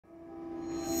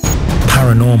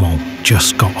paranormal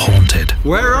just got haunted.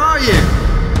 Where are you?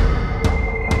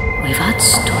 We've had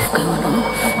stuff going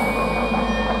off.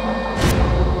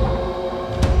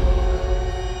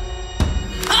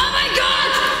 Oh my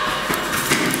God!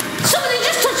 Somebody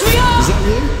just touched me off! Is that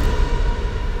you?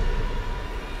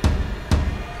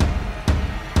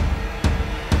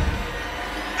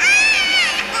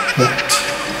 What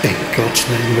in God's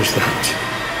name was that?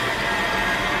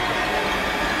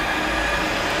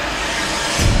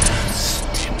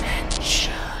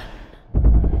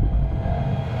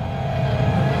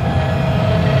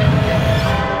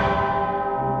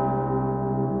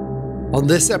 On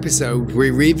this episode,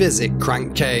 we revisit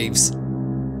Crank Caves.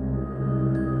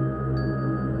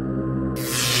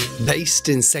 Based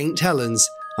in St. Helens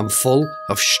and full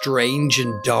of strange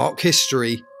and dark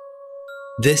history,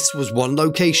 this was one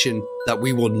location that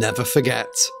we will never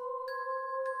forget.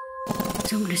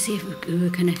 So I'm going to see if we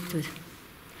connect with.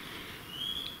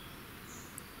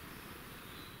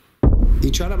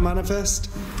 You trying to manifest?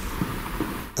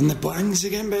 And the bangs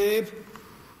again, babe?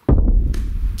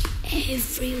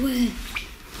 Everywhere.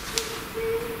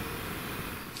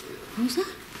 What was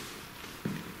that?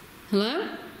 Hello?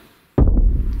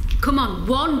 Come on,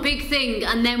 one big thing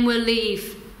and then we'll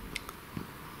leave.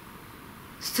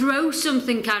 Throw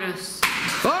something at us.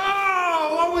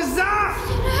 Oh, what was that?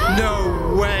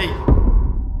 No way.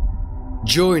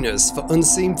 Join us for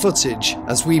unseen footage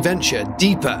as we venture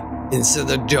deeper into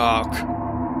the dark.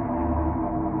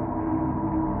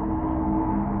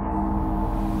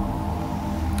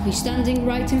 He's standing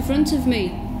right in front of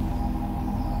me.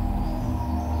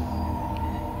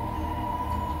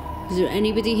 Is there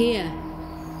anybody here?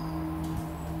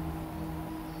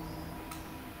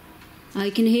 I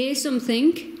can hear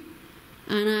something,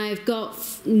 and I've got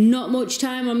not much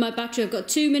time on my battery. I've got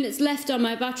 2 minutes left on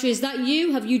my battery. Is that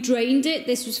you? Have you drained it?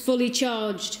 This was fully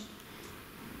charged.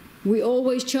 We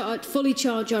always fully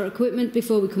charge our equipment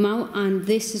before we come out, and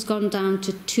this has gone down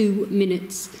to 2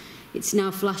 minutes. It's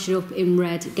now flashing up in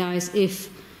red. Guys, if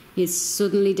it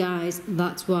suddenly dies,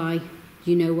 that's why.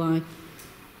 You know why.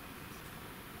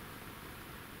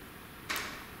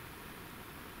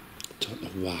 I don't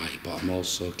know why, but I'm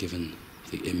also given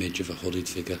the image of a hooded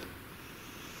figure.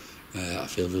 I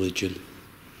feel religion.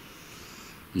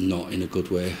 Not in a good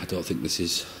way. I don't think this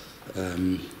is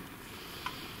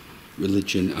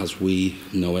religion as we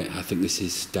know it. I think this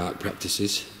is dark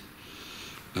practices.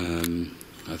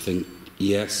 I think,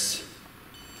 yes.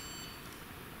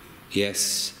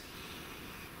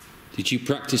 Did you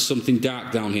practice something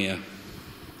dark down here?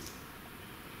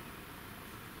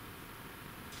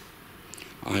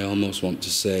 I almost want to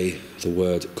say the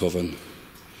word coven,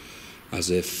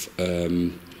 as if a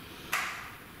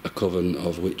coven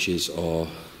of witches or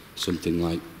something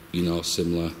like, you know,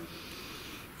 similar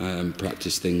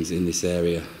practice things in this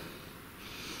area.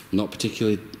 Not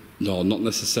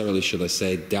necessarily should I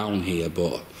say down here,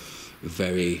 but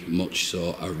very much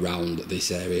so around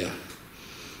this area,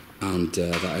 and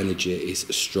that energy is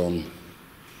strong.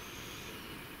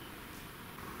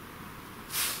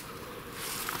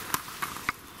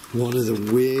 One of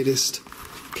the weirdest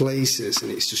places, and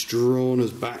it's just drawn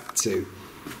us back to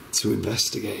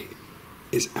investigate.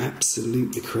 It's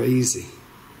absolutely crazy.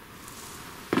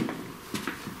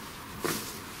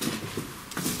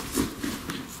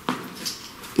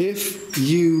 If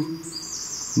you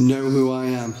know who I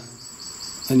am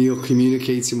and you're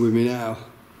communicating with me now,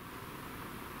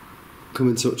 come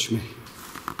and touch me.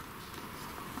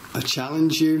 I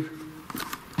challenge you.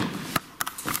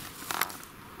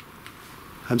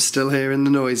 I'm still hearing the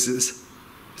noises.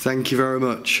 Thank you very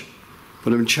much.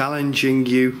 But I'm challenging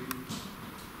you.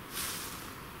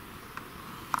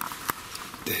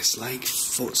 There's like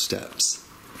footsteps.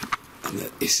 And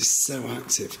this is so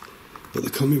active. But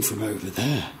they're coming from over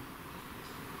there.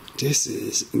 This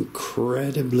is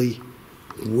incredibly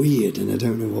weird, and I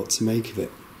don't know what to make of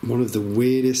it. One of the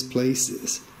weirdest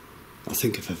places I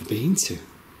think I've ever been to.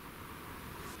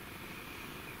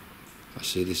 I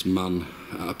see this man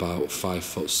at about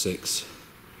 5'6",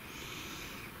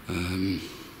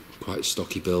 quite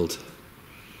stocky build.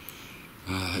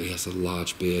 He has a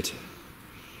large beard.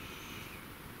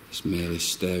 This male is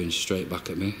staring straight back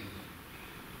at me.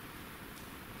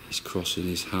 He's crossing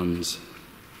his hands.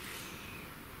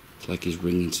 It's like he's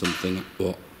ringing something.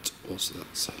 What's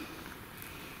that?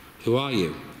 Who are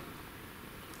you?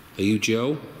 Are you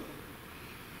Joe?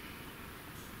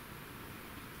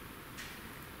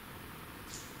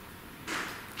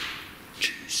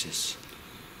 Jesus.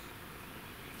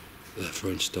 They're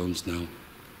throwing stones now.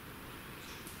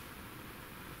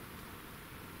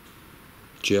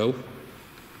 Joe?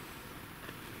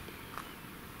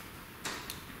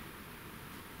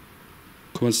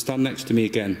 Come on, stand next to me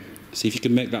again. See if you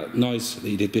can make that noise that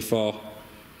you did before.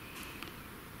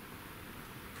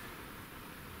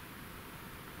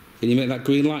 Can you make that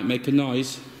green light make a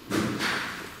noise?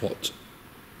 What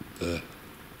the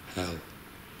hell?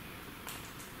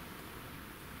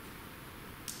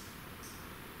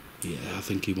 Yeah, I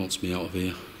think he wants me out of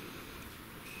here.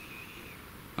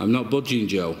 I'm not budging,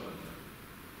 Joe.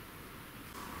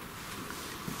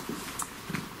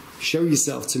 Show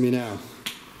yourself to me now.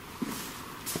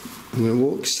 I'm going to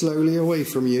walk slowly away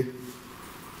from you.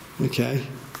 Okay?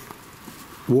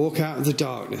 Walk out of the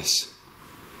darkness.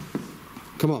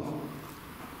 Come on.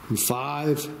 In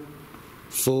 5,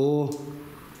 4,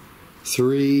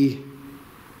 3,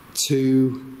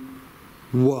 2,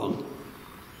 1.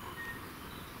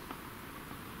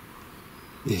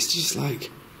 It's just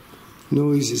like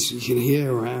noises you can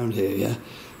hear around here, yeah?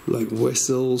 Like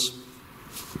whistles.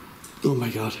 Oh my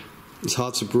God. It's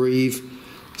hard to breathe.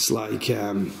 It's like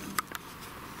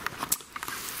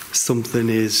something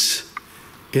is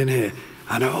in here.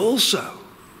 And also,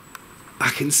 I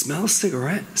can smell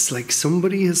cigarettes. Like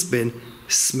somebody has been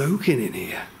smoking in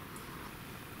here.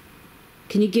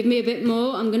 Can you give me a bit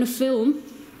more? I'm going to film.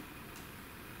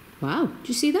 Wow, did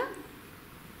you see that?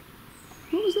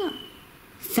 What was that?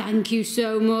 Thank you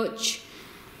so much.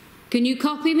 Can you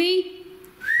copy me?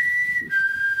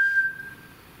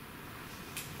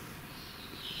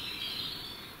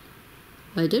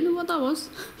 I don't know what that was.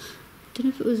 I don't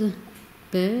know if it was a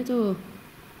bird or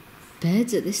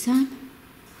birds at this time.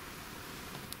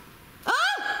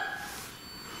 Oh!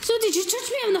 Somebody just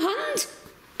touched me on the hand.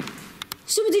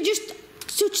 Somebody just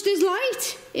touched this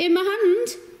light in my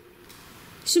hand.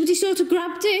 Somebody sort of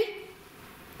grabbed it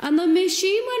and the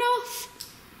machine went off.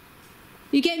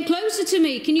 You're getting closer to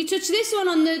me. Can you touch this one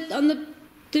on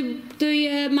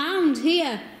the mound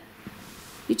here?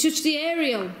 You touched the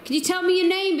aerial. Can you tell me your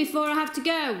name before I have to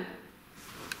go?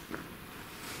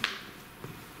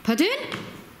 Pardon?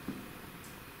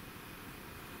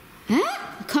 Huh?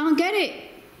 I can't get it.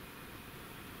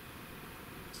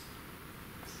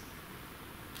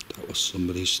 That was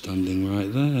somebody standing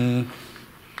right there.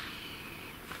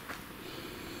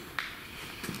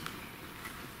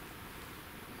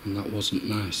 And that wasn't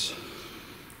nice.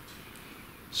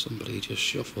 Somebody just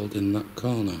shuffled in that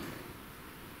corner.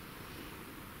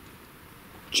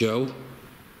 Joe?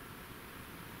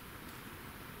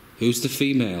 Who's the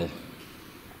female?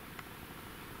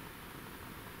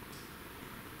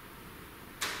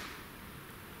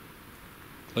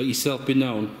 Let yourself be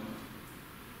known.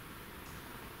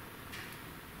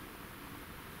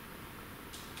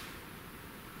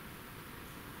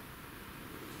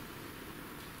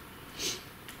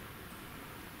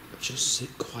 Just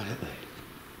sit quietly.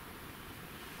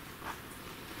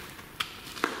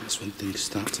 That's when things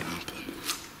start to happen.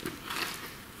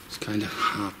 It's kind of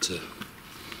hard to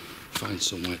find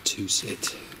somewhere to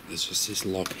sit. There's just this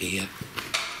log here.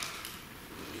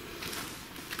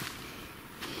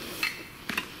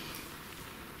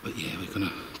 But yeah, we're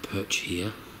gonna perch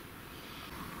here.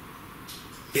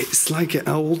 It's like an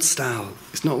old style.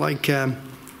 It's not like you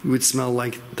would smell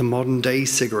like the modern day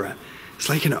cigarette. It's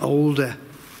like an older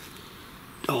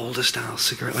style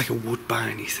cigarette, like a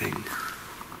Woodbine-y thing.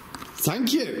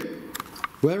 Thank you.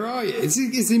 Where are you?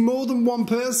 Is there more than one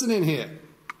person in here?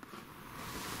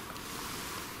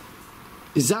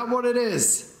 Is that what it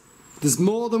is? There's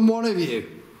more than one of you.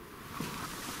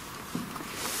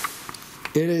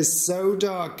 It is so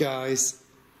dark, guys.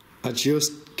 I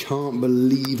just can't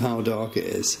believe how dark it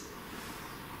is.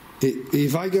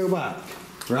 If I go back,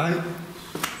 right,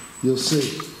 you'll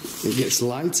see it gets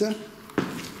lighter.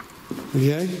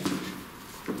 Okay?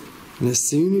 And as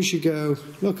soon as you go,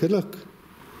 look,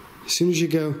 as soon as you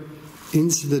go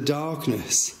into the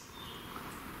darkness,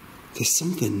 there's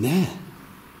something there.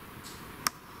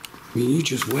 I mean, you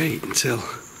just wait until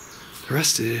the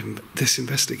rest of this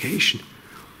investigation.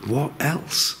 What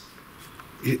else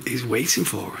is waiting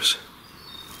for us?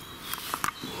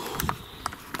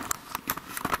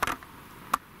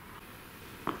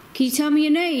 Can you tell me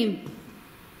your name?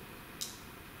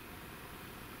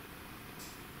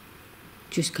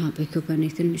 Just can't pick up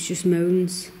anything, it's just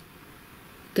moans.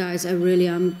 Guys, I really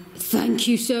am. Thank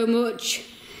you so much.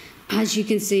 As you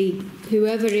can see,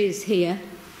 whoever is here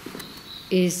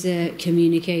is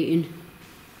communicating.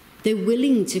 They're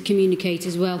willing to communicate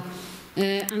as well.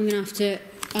 I'm gonna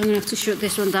have to shut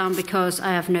this one down because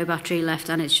I have no battery left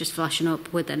and it's just flashing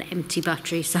up with an empty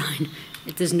battery sign.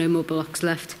 There's no more blocks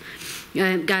left.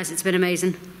 Guys, it's been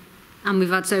amazing. And we've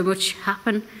had so much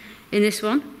happen in this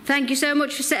one. Thank you so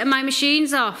much for setting my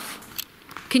machines off.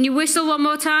 Can you whistle one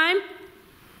more time?